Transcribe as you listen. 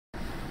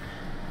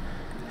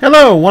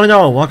Hello, one and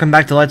all. Welcome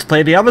back to Let's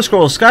Play The Elder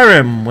Scrolls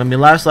Skyrim. When we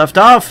last left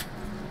off...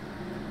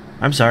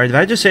 I'm sorry, did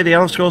I just say The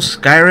Elder Scrolls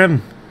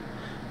Skyrim?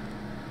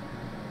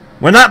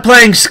 We're not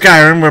playing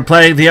Skyrim, we're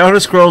playing The Elder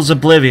Scrolls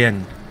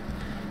Oblivion.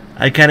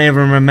 I can't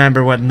even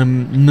remember what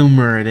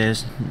number it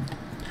is.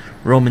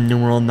 Roman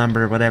numeral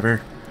number,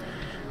 whatever.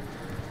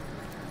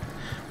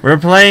 We're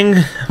playing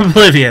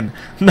Oblivion,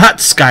 not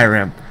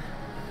Skyrim.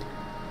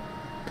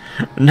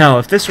 No,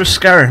 if this were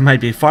Skyrim,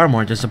 I'd be far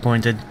more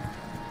disappointed.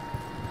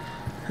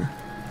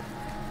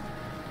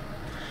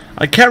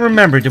 I can't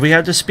remember. Do we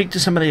have to speak to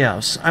somebody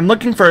else? I'm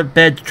looking for a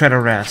bed to try to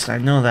rest. I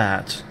know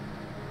that.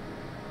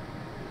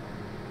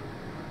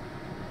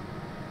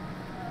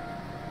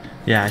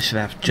 Yeah, I should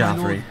have Joffrey.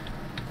 My lord,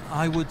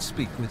 I would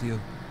speak with you.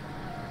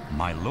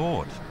 My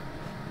lord?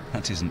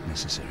 That isn't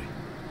necessary.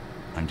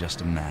 I'm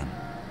just a man.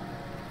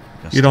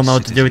 Just You don't know a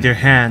what to do with your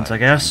citizen hands, I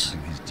guess.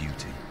 doing his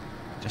duty.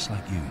 Just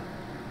like you.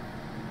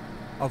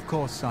 Of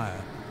course,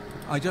 sire.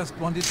 I just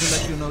wanted to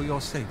let you know you're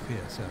safe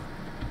here, sir.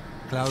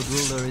 Cloud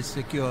Ruler is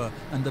secure,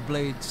 and the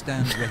blade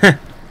stands ready.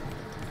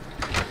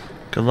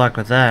 Good luck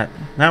with that.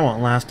 That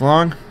won't last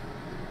long.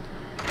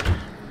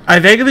 I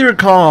vaguely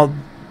recall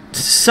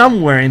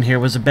somewhere in here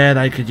was a bed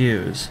I could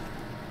use.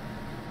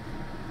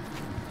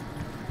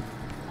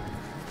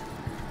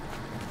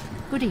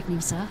 Good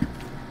evening, sir.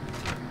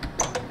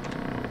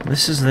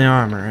 This is the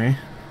armory.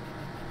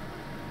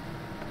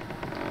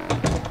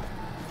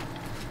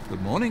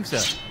 Good morning,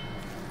 sir.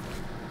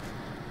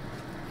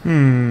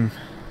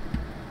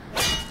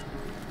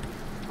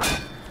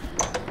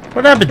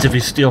 What happens if we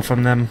steal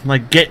from them?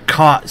 Like, get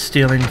caught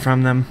stealing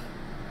from them?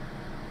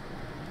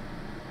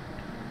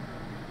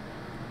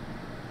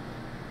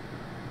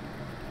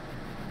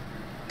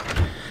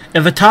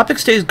 If a topic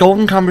stays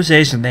golden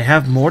conversation, they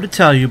have more to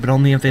tell you, but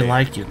only if they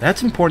like you.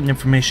 That's important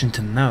information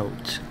to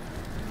note.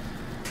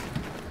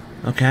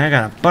 Okay, I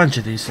got a bunch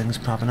of these things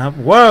popping up.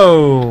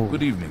 Whoa!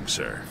 Good evening,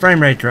 sir.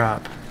 Frame rate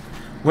drop.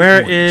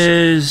 Where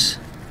is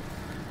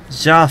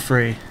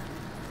Joffrey?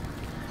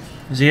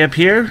 Is he up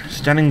here?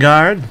 Standing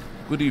guard?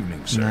 Good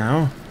evening, sir.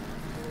 No.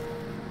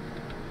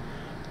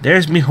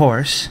 There's me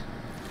horse.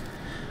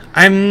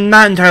 I'm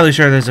not entirely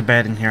sure there's a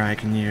bed in here I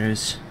can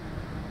use.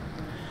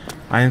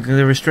 I think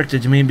they're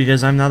restricted to me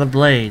because I'm not a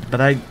blade,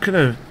 but I could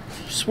have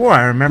swore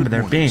I remember Good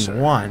there morning, being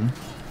sir. one.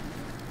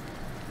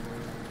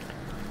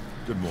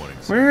 Good morning,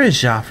 sir. Where is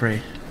Joffrey?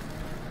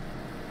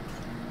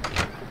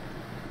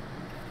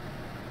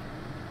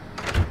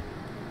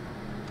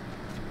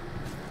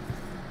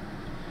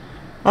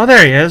 Oh,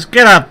 there he is.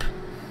 Get up.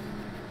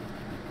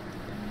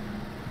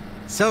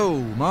 So,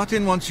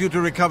 Martin wants you to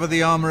recover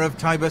the armor of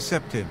Tiber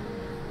Septim.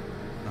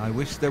 I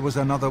wish there was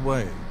another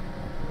way.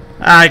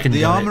 I can The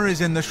do armor it.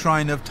 is in the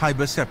shrine of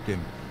Tiber Septim,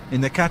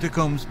 in the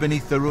catacombs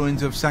beneath the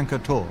ruins of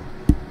Sankator,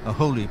 a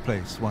holy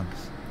place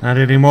once. Not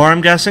anymore,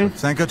 I'm guessing?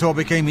 Sankator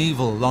became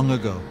evil long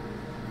ago.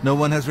 No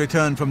one has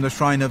returned from the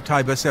shrine of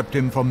Tiber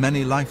Septim for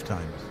many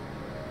lifetimes.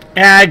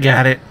 Yeah, I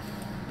got it.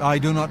 I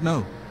do not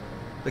know.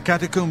 The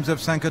catacombs of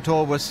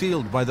Sankator were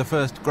sealed by the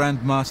first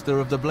Grand Master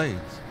of the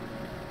Blades.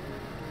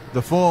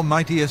 The four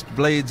mightiest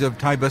blades of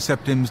Tiber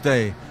Septim's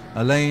day,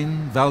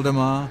 Elaine,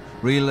 Valdemar,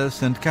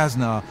 Relus, and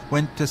Kaznar,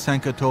 went to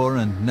Sankator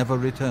and never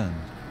returned.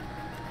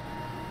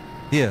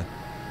 Here,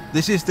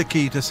 this is the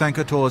key to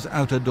Sankator's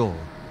outer door.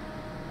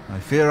 I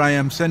fear I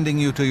am sending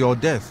you to your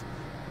death,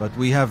 but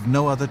we have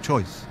no other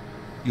choice.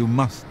 You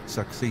must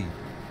succeed.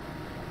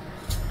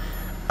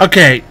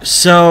 Okay,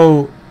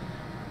 so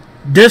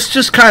this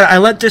just kind of, I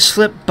let this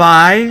slip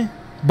by,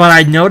 but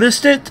I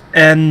noticed it,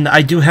 and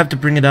I do have to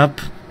bring it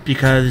up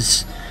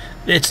because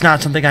it's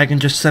not something I can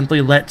just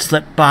simply let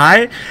slip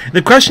by.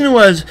 The question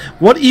was,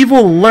 what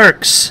evil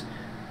lurks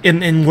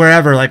in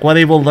wherever? Like, what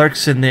evil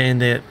lurks in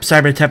the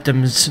Cyber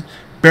Teptim's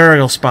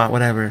burial spot,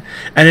 whatever?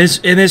 And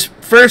his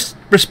first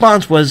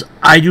response was,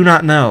 I do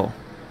not know,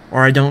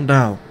 or I don't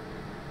know.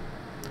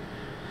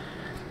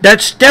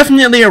 That's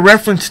definitely a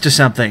reference to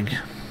something.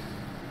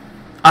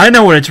 I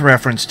know what it's a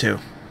reference to.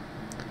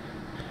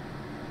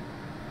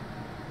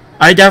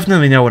 I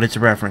definitely know what it's a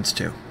reference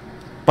to.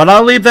 But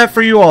I'll leave that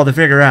for you all to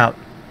figure out.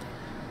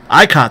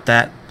 I caught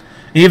that.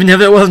 Even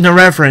if it wasn't a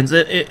reference,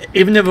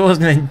 even if it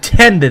wasn't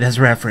intended as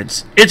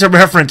reference, it's a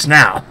reference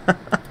now.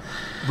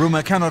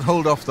 Bruma cannot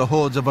hold off the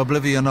hordes of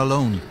Oblivion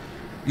alone.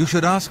 You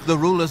should ask the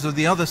rulers of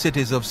the other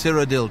cities of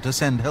Cyrodiil to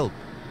send help.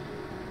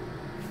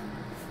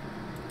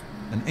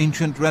 An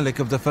ancient relic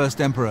of the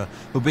first emperor,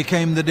 who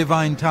became the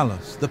divine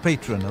Talos, the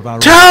patron of our...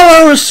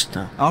 Talos!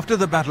 No. After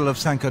the Battle of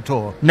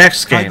Sankator,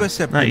 Next game. Tiber Not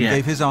Septim yet.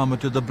 gave his armor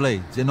to the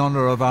Blades in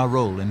honor of our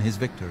role in his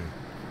victory.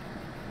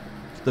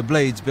 The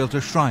Blades built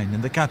a shrine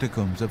in the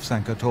catacombs of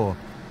Sankator,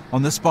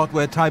 on the spot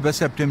where Tiber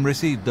Septim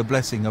received the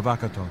blessing of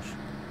Akatosh.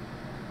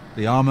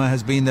 The armor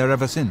has been there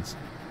ever since.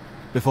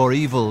 Before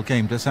evil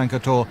came to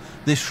Sankator,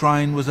 this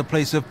shrine was a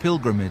place of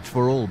pilgrimage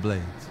for all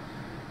Blades.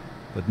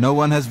 But no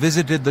one has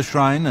visited the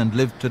shrine and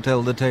lived to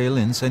tell the tale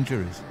in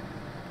centuries.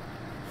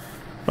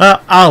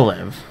 Well, I'll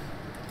live.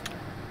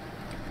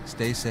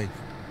 Stay safe.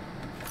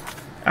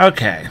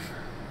 Okay.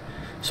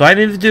 So I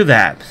need to do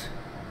that.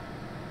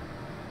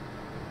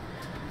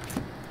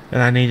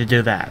 And I need to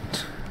do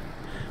that.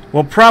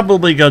 We'll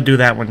probably go do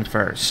that one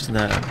first.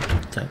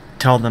 The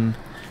tell them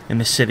in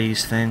the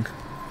cities thing.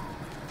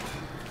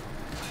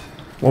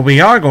 What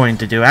we are going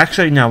to do...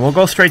 Actually, no. We'll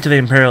go straight to the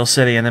Imperial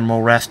City and then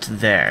we'll rest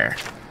there.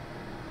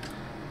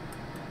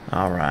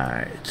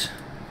 Alright.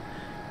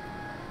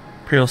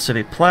 Imperial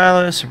City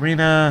Palace,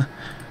 Arena...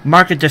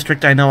 Market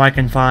District, I know I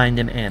can find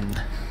an inn.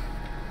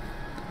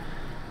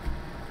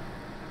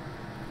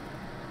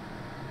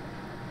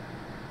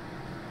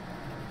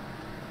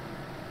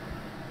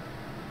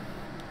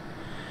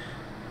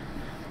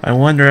 I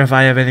wonder if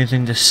I have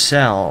anything to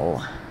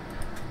sell.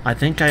 I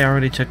think I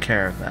already took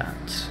care of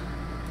that.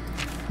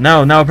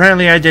 No,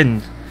 apparently I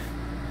didn't.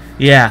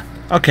 Yeah,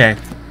 okay.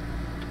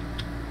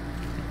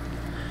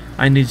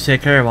 I need to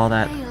take care of all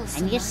that.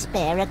 And you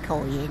spare a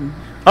coin.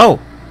 Oh!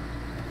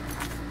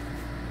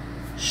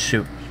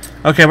 Shoot.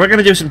 Okay, we're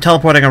gonna do some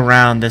teleporting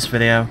around this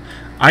video.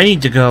 I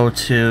need to go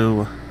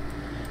to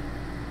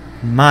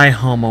my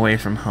home away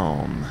from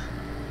home.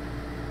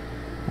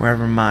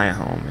 Wherever my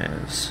home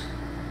is.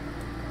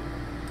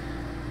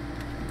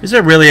 Is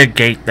there really a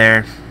gate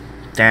there?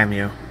 Damn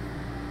you.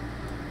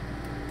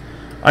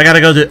 I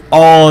gotta go to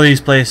all these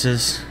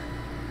places.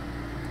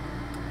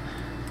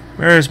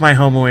 Where is my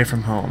home away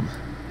from home?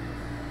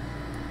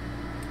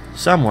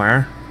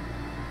 Somewhere.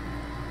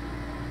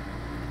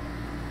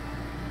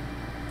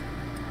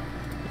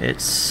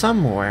 It's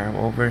somewhere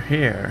over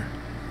here.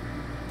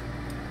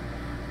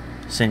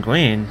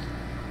 Sanguine.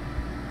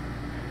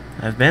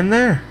 I've been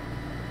there?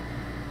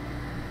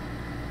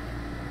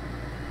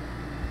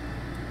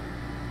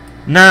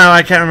 No,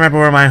 I can't remember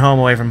where my home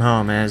away from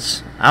home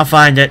is. I'll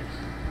find it.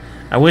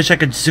 I wish I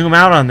could zoom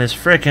out on this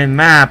frickin'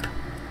 map.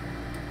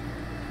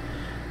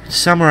 It's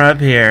somewhere up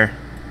here.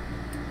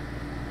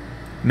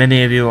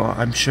 Many of you,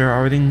 I'm sure,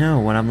 already know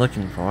what I'm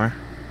looking for.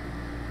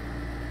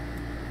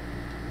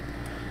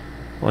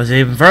 Was it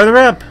even further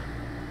up?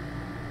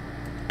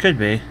 Could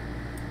be.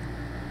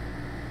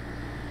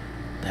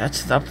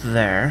 That's up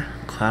there.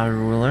 Cloud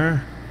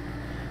Ruler.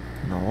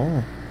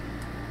 No.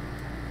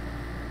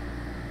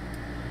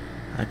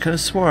 I could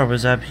have swore it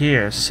was up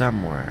here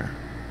somewhere.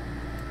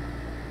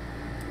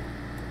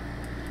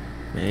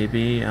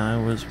 Maybe I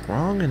was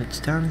wrong and it's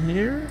down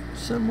here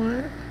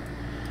somewhere?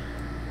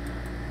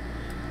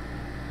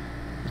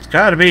 It's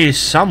gotta be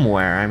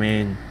somewhere, I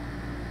mean...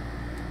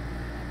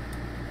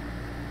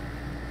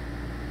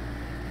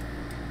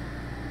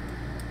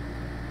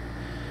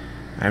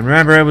 I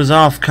remember it was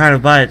off kind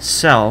of by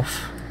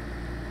itself.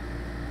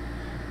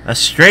 A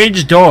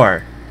strange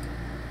door.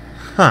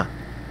 Huh.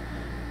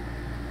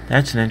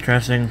 That's an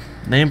interesting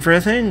name for a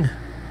thing.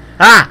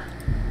 Ah!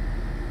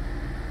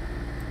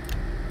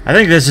 I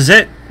think this is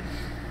it.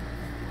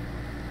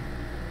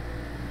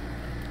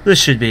 This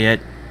should be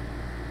it.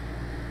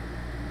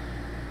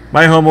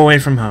 My home away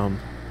from home.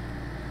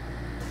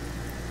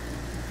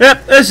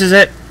 Yep, this is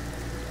it.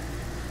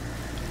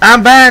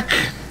 I'm back.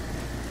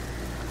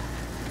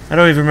 I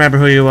don't even remember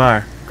who you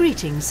are.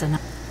 Greetings, Sir.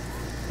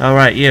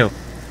 Alright, you.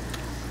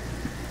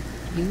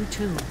 You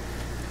too.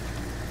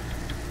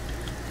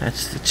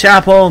 That's the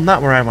chapel,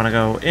 not where I want to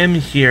go. In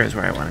here is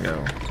where I want to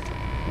go.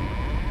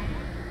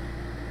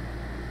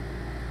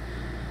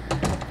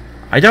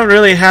 I don't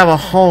really have a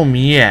home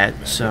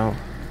yet, so...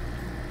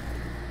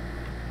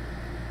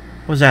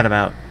 What was that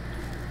about?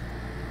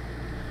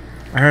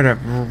 I heard a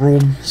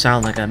room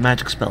sound like a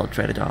magic spell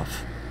traded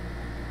off.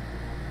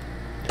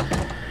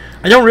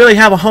 I don't really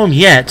have a home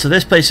yet, so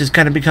this place has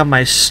kind of become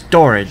my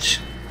storage.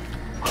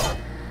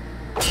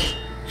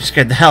 You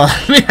scared the hell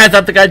out of me. I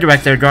thought the guy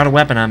back there drawn a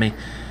weapon on me.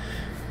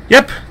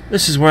 Yep,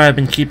 this is where I've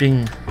been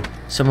keeping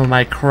some of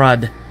my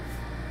crud.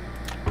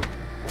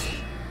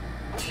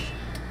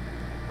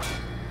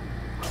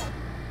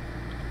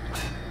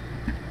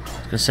 I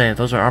was gonna say, if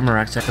those are armor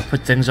racks, I could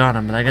put things on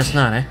them, but I guess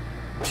not, eh?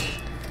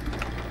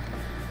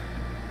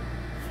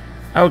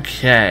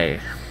 Okay.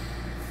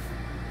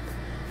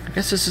 I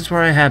guess this is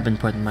where I have been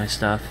putting my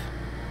stuff.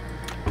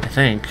 I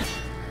think.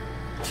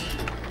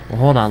 Well,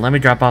 hold on. Let me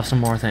drop off some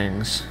more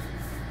things.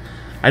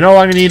 I no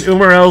longer need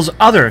Umarel's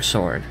other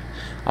sword.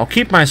 I'll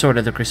keep my sword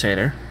of the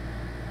Crusader.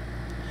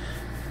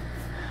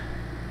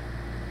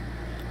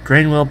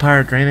 Drain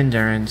willpower, drain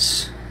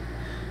endurance.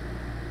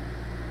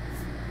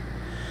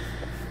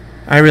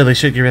 I really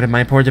should get rid of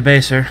my poor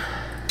debaser.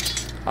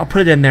 I'll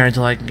put it in there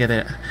until I can get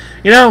it.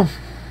 You know,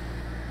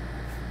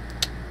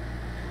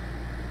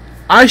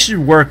 I should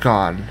work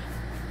on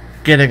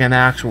getting an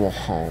actual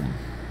home.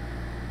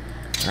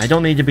 I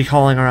don't need to be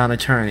calling around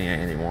Eternia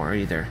anymore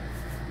either.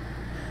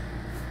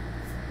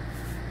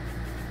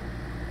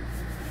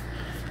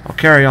 I'll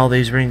carry all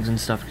these rings and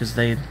stuff because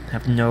they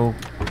have no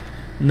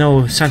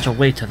essential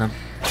weight to them.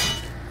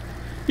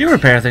 You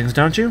repair things,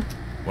 don't you?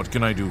 What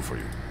can I do for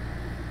you?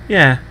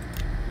 Yeah.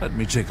 Let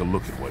me take a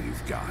look at what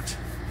you've got.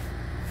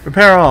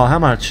 Repair all. How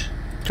much?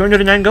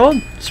 209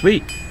 gold?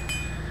 Sweet.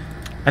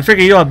 I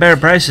figure you'll have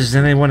better prices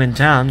than anyone in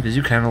town, because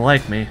you kind of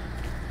like me.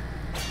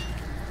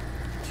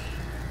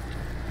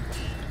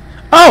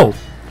 Oh!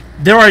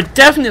 There are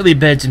definitely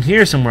beds in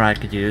here somewhere I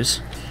could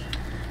use.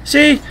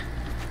 See?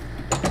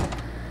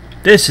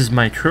 This is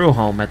my true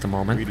home at the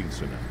moment. Greetings,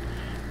 Sinner.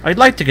 I'd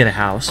like to get a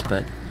house,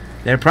 but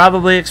they're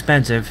probably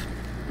expensive.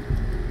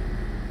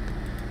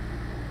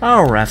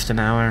 I'll rest an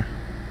hour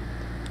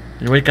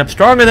and wake up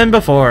stronger than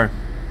before.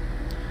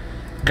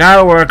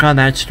 Gotta work on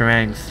that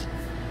strength.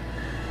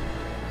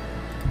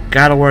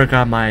 Gotta work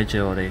on my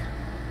agility.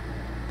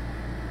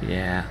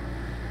 Yeah.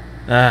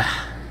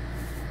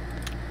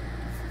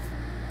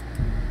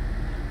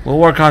 We'll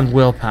work on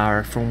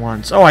willpower for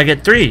once. Oh, I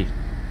get 3.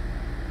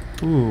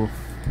 Ooh.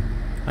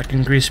 I can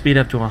increase speed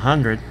up to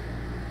 100.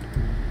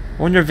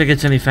 Wonder if it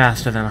gets any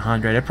faster than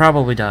 100. It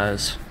probably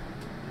does.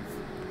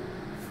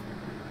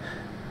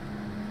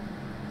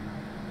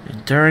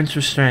 Endurance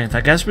or strength?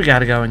 I guess we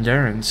gotta go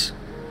endurance.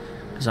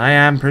 Because I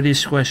am pretty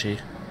squishy.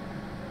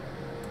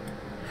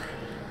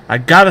 I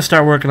gotta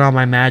start working on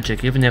my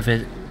magic, even if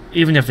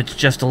it's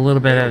just a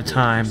little bit at a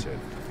time.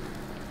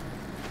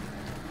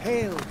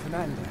 Hail,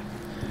 Commander.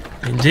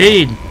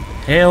 Indeed.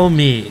 Hail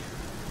me.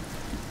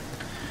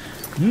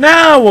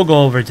 Now we'll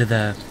go over to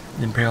the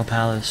Imperial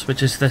Palace,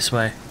 which is this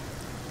way.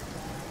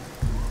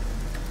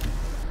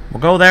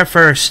 We'll go there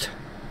first.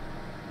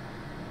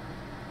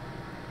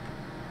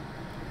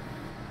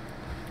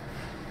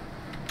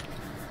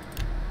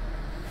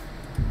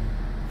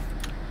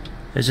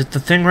 Is it the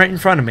thing right in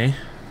front of me?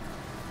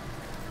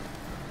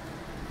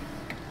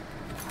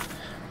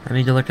 I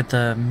need to look at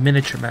the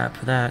miniature map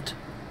for that.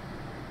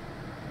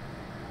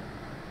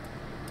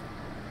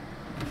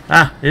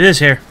 Ah, it is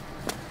here.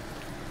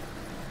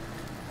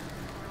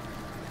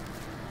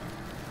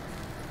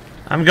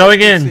 I'm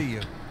going in. See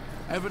you.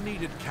 Ever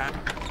needed cat?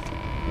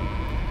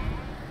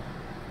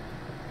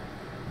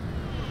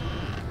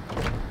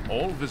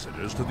 All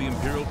visitors to the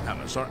Imperial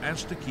Palace are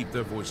asked to keep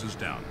their voices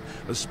down,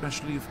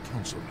 especially if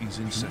Council is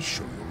in session.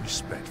 Show your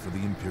respect for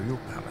the Imperial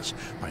Palace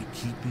by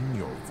keeping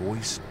your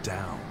voice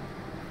down.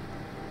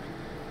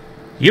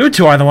 You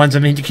two are the ones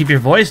that need to keep your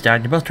voice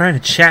down. You're both trying to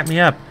chat me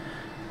up.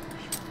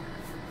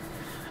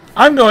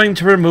 I'm going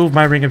to remove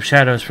my Ring of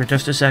Shadows for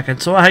just a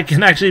second so I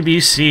can actually be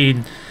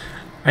seen.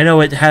 I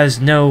know it has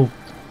no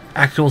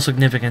actual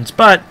significance,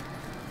 but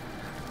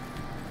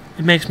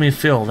it makes me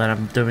feel that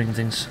I'm doing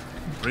things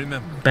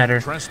Remember, better.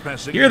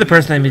 trespassing You're the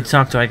person I need to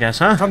talk to, I guess,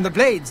 huh? From the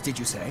Blades, did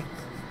you say?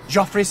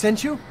 Joffrey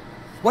sent you?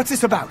 What's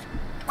this about?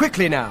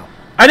 Quickly now.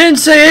 I didn't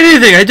say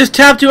anything. I just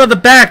tapped you on the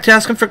back to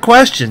ask him for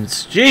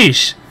questions.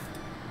 Jeez.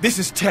 This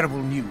is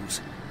terrible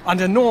news.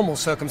 Under normal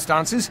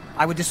circumstances,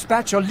 I would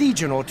dispatch a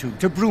legion or two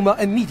to Bruma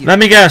immediately. Let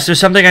me guess. There's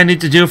something I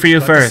need to do for you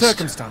But first. the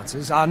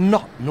circumstances are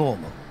not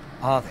normal,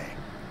 are they?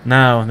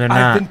 No, they're I've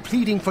not. been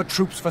pleading for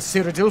troops for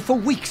Cyrodiil for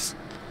weeks,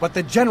 but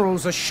the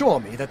generals assure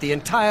me that the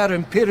entire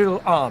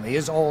Imperial army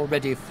is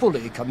already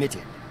fully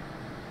committed.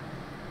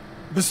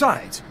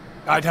 Besides,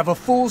 I'd have a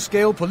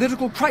full-scale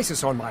political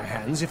crisis on my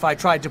hands if I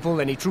tried to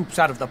pull any troops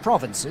out of the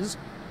provinces.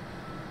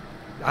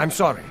 I'm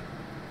sorry,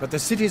 but the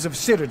cities of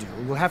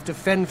Cyrodiil will have to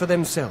fend for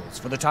themselves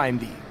for the time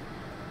being.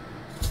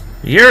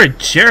 You're a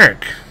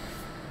jerk.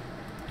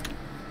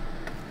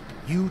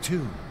 You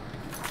too.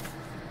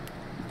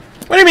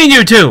 What do you mean,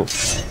 you two?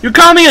 You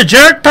call me a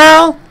jerk,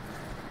 pal?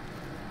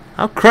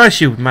 I'll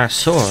crush you with my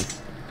sword.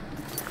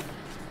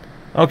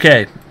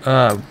 Okay,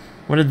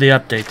 what did the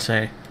update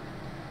say?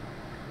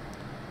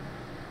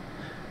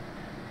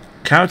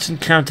 Counts and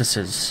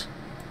countesses.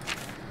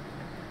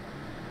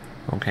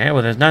 Okay,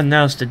 well there's nothing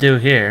else to do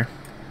here.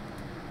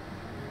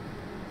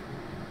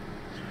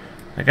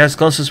 I guess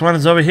closest one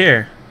is over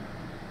here.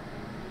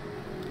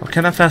 Well,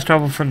 can I fast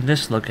travel from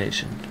this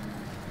location?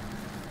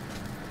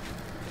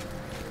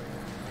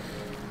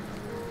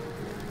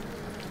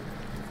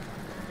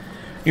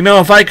 You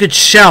know, if I could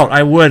shout,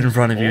 I would in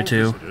front of you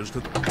two.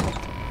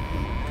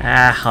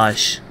 Ah,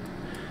 hush.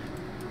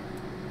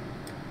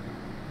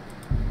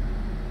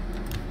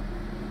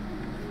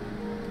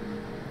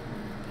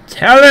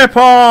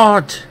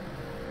 Teleport!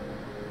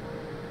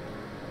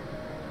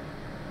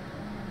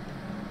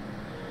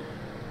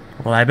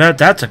 Well, I bet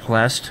that's a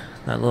quest.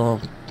 That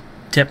little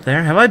tip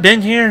there. Have I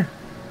been here?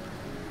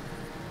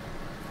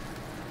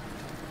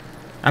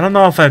 I don't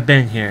know if I've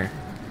been here.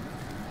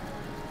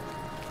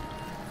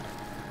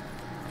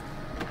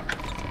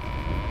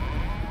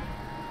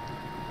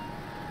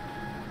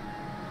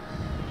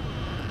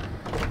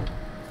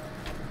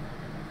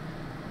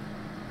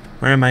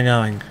 Where am I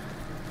going?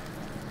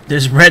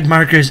 There's red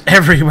markers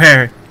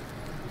everywhere.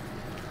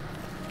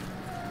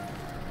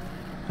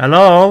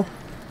 Hello?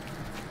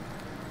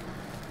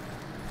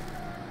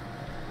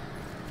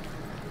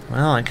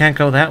 Well, I can't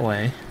go that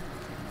way.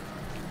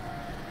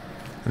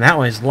 And that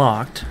way's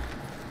locked.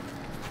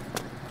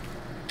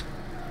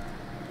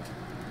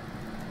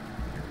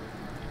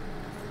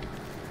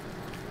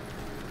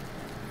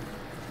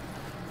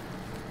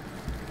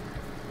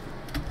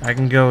 I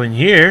can go in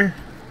here.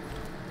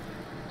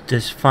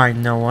 Just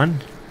find no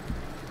one.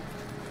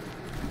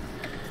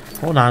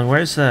 Hold on,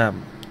 where's the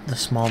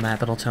small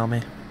map? It'll tell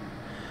me.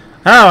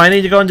 Oh, I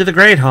need to go into the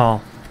Great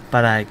Hall.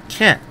 But I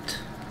can't.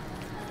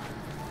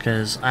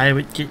 Because I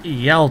would get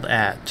yelled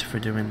at for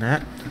doing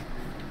that.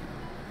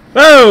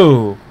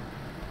 Whoa!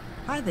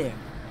 Hi there.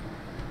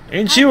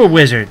 Ain't you a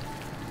wizard?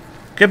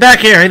 Get back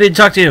here, I need to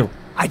talk to you.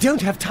 I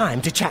don't have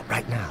time to chat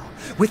right now.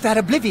 With that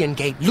Oblivion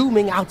gate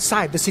looming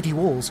outside the city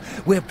walls,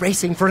 we're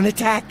bracing for an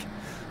attack.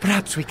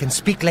 Perhaps we can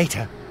speak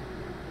later.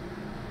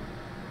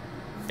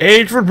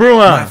 Aid for My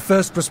Brua.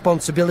 first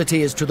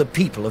responsibility is to the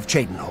people of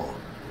Cheydinhal.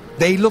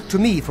 They look to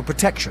me for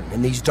protection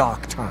in these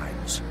dark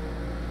times.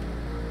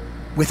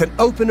 With an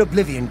open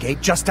Oblivion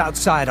gate just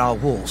outside our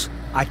walls,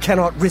 I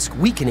cannot risk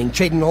weakening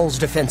Cheydinhal's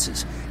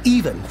defenses,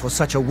 even for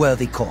such a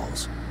worthy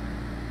cause.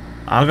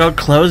 I'll go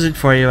close it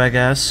for you, I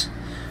guess.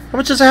 How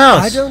much is a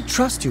house? I don't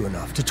trust you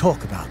enough to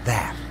talk about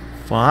that.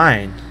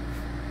 Fine.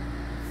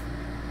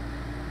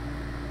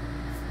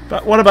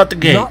 But what about the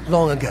gate? Not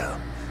long ago,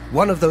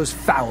 one of those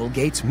foul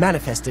gates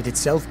manifested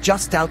itself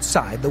just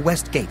outside the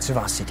west gates of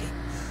our city.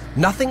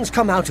 Nothing's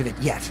come out of it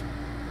yet,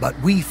 but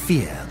we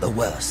fear the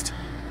worst.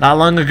 Not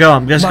long ago,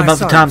 I'm guessing My about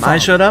the son, time I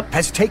showed up.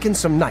 has taken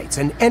some knights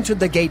and entered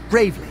the gate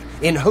bravely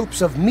in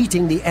hopes of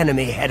meeting the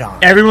enemy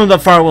head-on. Everyone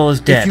but Farwell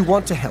is dead. If you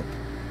want to help,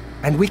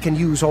 and we can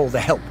use all the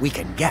help we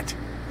can get,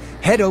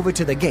 head over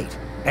to the gate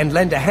and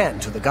lend a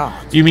hand to the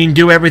guards. You mean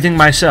do everything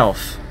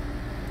myself?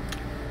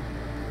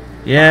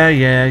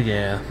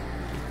 Yeah.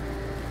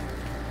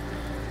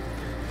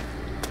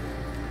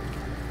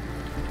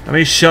 Let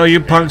me show you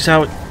punks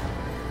how...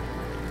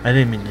 I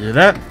didn't mean to do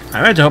that.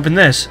 I meant to open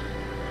this.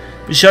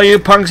 Let me show you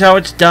punks how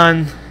it's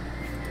done.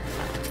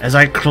 As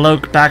I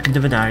cloak back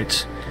into the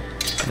night.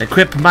 And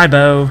equip my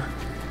bow.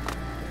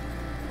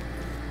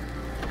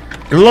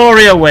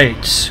 Glory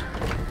awaits.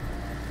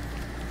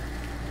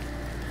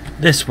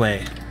 This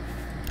way.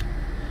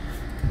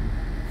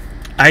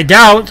 I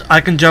doubt I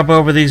can jump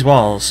over these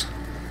walls.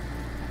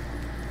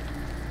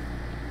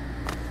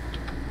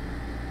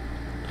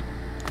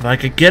 If I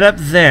could get up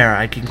there,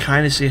 I can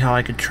kind of see how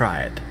I could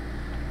try it.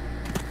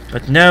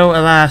 But no,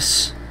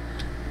 alas,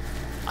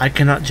 I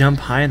cannot jump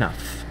high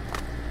enough.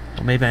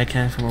 Well, maybe I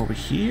can from over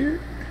here?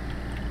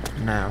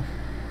 No.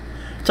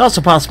 It's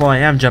also possible I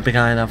am jumping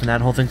high enough and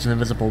that whole thing's an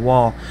invisible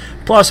wall.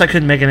 Plus, I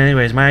couldn't make it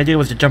anyways. My idea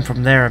was to jump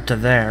from there up to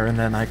there, and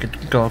then I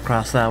could go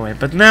across that way.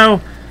 But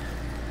no!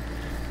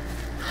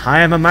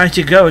 I am a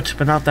mighty goat,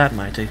 but not that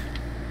mighty.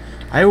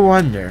 I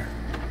wonder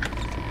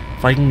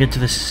if I can get to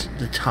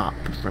the top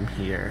from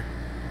here.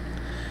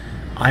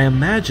 I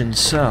imagine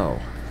so.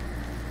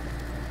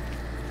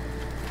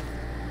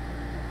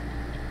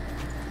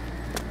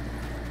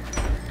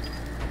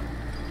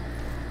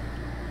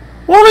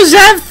 What was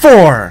that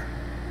for?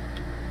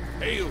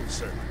 Hail,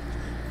 sir.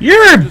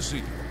 You're Good a to see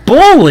you.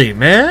 bully,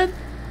 man.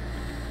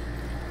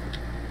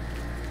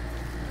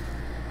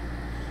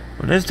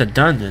 Well, there's the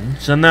dungeon,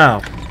 so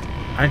no.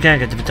 I can't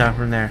get to the top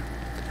from there.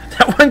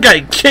 That one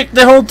guy kicked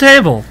the whole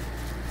table.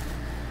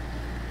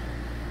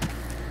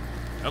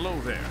 Hello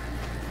there.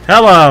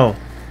 Hello.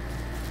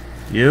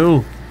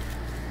 You.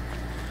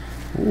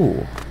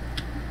 Ooh.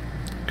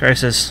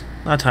 Crisis.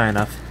 Not high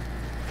enough.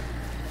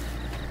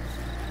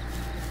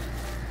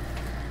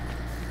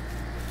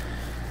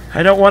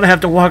 I don't want to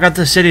have to walk out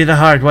the city the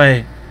hard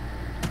way.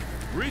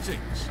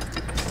 Greetings.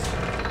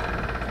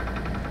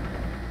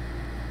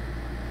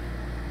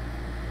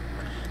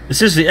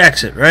 This is the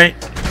exit, right?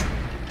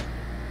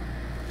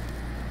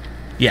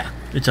 Yeah,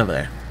 it's over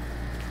there.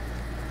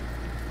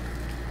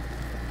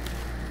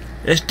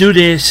 Let's do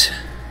this.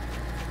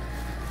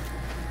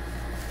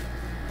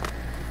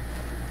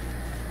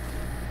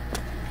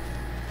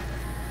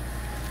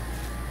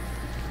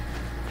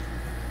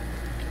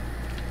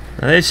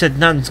 Now, they said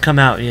nothing's come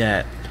out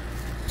yet.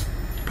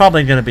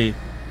 Probably gonna be.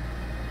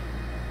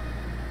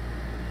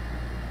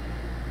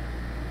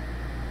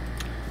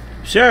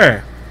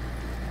 Sure.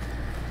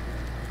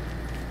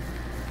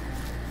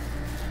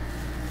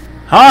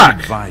 I Hawk!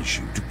 advise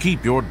you to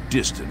keep your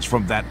distance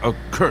from that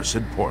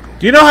accursed portal.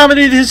 Do you know how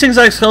many of these things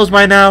I closed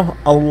by now?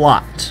 A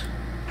lot.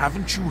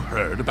 Haven't you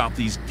heard about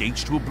these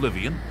gates to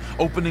Oblivion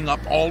opening up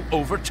all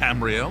over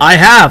Tamriel? I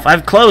have.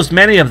 I've closed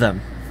many of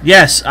them.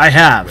 Yes, I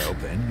have. Well,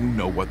 then you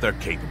know what they're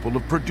capable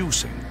of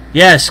producing.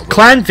 Yes, Although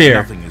clan fear.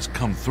 Nothing has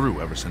come through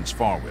ever since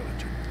Farwell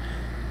entered.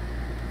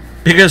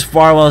 Because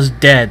Farwell's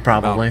dead,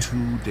 probably. About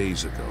 2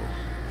 days ago,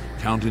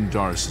 Count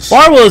Indaris'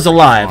 Farwell is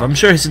alive. I'm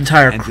sure his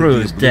entire entered crew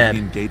the is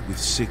Oblivion dead. Gate with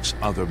 6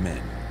 other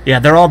men. Yeah,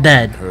 they're all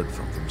dead. Heard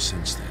from them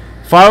since then.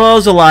 Farwell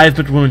is alive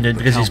but wounded The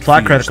because he's Count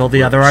plot fears critical.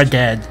 The other are worst,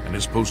 dead. and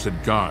has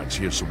posted guards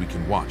here so we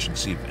can watch and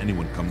see if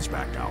anyone comes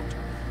back out.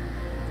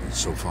 And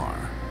so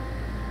far,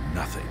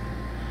 nothing.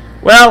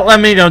 Well, let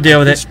me go deal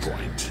with At this it.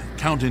 point,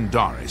 Count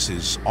Indaris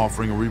is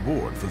offering a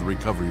reward for the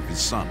recovery of his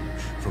son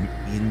from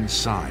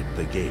inside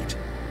the gate,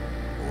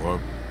 or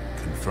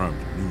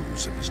confirmed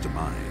news of his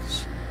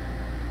demise.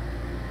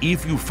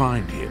 If you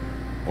find him,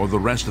 or the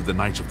rest of the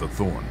Knights of the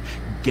Thorn,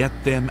 get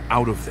them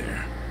out of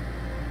there.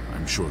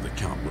 I'm sure the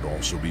Count would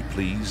also be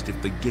pleased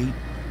if the gate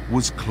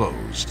was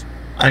closed.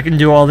 I can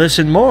do all this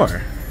and more. 2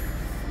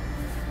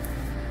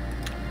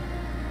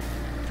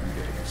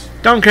 days.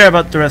 Don't care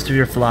about the rest of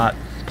your plot.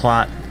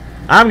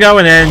 I'm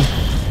going in.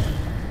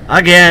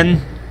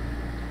 Again.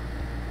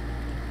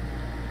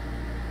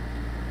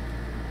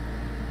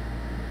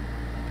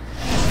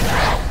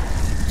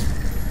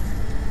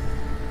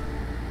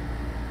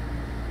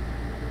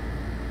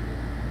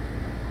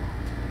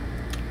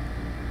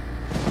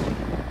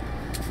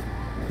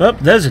 Oh,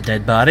 there's a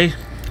dead body.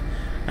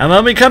 And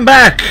when we come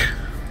back,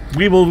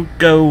 we will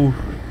go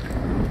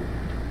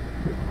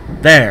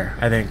there,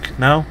 I think.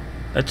 No?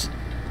 That's...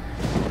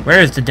 Where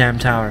is the damn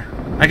tower?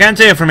 I can't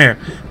see it from here.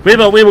 We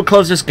will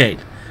close this gate.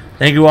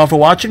 Thank you all for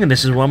watching, and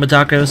this is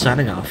WellArmedWithTacos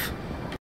signing off.